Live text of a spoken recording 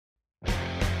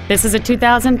This is a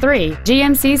 2003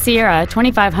 GMC Sierra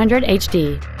 2500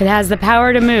 HD. It has the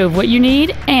power to move what you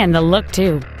need and the look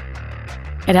too.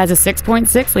 It has a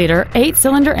 6.6-liter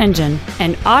 8-cylinder engine,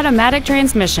 an automatic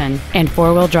transmission, and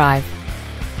 4-wheel drive.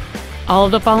 All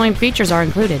of the following features are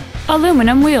included: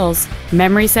 aluminum wheels,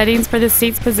 memory settings for the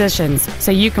seat's positions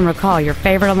so you can recall your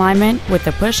favorite alignment with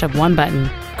the push of one button,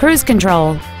 cruise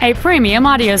control, a premium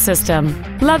audio system,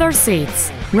 leather seats,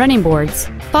 running boards,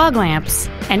 fog lamps,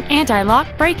 an anti-lock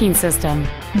braking system,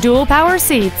 dual power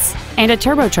seats, and a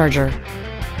turbocharger.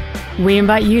 We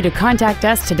invite you to contact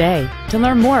us today to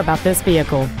learn more about this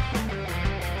vehicle.